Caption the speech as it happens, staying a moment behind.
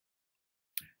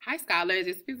Hi, scholars.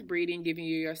 It's Miss Breeding giving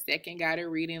you your second guided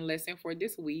reading lesson for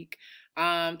this week.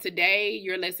 Today,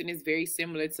 your lesson is very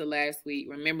similar to last week.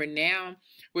 Remember, now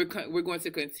we're going to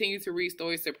continue to read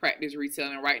stories to practice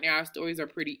retelling. Right now, our stories are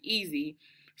pretty easy,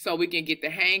 so we can get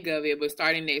the hang of it. But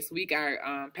starting next week,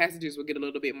 our passages will get a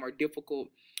little bit more difficult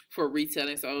for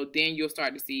retelling. So then you'll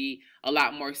start to see a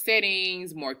lot more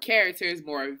settings, more characters,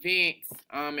 more events,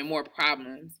 and more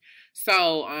problems.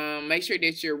 So make sure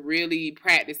that you're really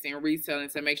practicing retelling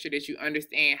to make sure that you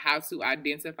understand how to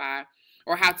identify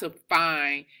or how to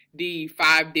find the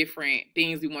 5 different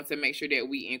things we want to make sure that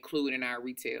we include in our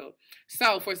retell.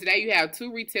 So for today, you have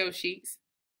 2 retell sheets.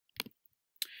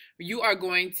 You are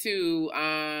going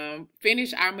to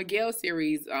finish our Miguel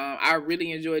series. I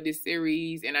really enjoyed this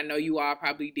series, and I know you all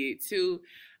probably did too.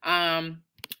 So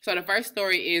the first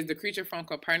story is The Creature from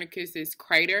Copernicus's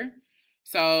Crater.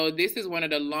 So this is one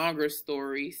of the longer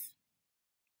stories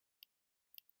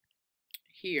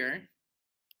here.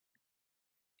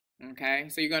 Okay,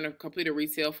 so you're going to complete a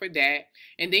retell for that.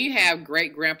 And then you have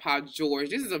Great Grandpa George.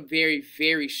 This is a very,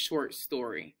 very short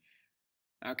story.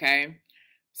 Okay,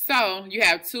 so you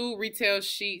have 2 retell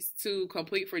sheets to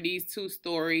complete for these 2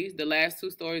 stories, the last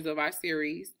 2 stories of our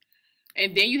series.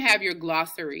 And then you have your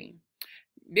glossary.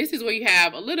 This is where you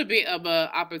have a little bit of an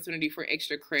opportunity for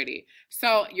extra credit.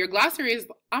 So your glossary is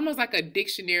almost like a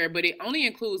dictionary, but it only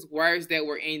includes words that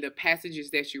were in the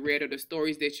passages that you read or the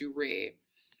stories that you read.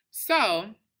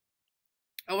 So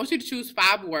I want you to choose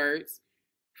 5 words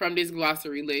from this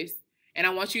glossary list, and I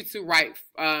want you to write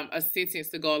a sentence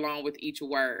to go along with each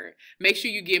word. Make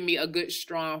sure you give me a good,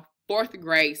 strong 4th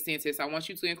grade sentence. I want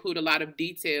you to include a lot of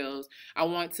details. I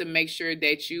want to make sure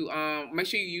that you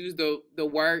use the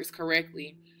words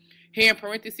correctly. Here in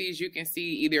parentheses, you can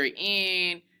see either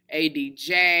N,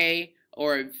 ADJ,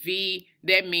 or V.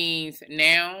 That means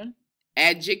noun,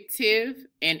 adjective,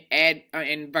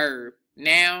 and verb.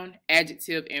 Noun,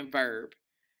 adjective, and verb.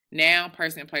 Noun,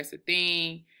 person, place, or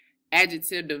thing.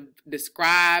 Adjective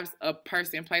describes a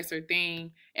person, place, or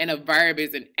thing. And a verb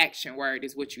is an action word,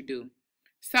 is what you do.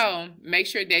 So make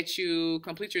sure that you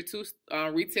complete your 2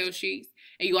 retell sheets.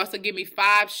 And you also give me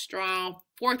 5 strong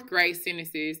 4th grade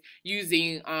sentences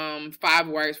using 5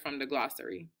 words from the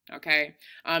glossary. Okay.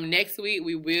 Next week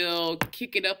we will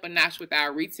kick it up a notch with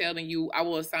our retelling. I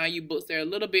will assign you books that are a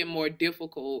little bit more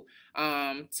difficult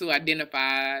to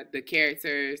identify the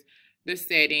characters, the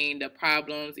setting, the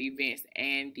problems, events,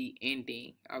 and the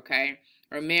ending. Okay.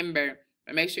 Remember,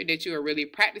 make sure that you are really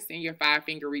practicing your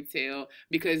 5-finger retell,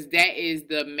 because that is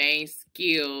the main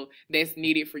skill that's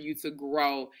needed for you to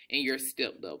grow in your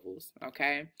step levels.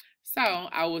 Okay. So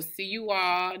I will see you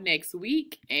all next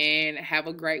week, and have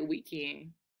a great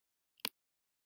weekend.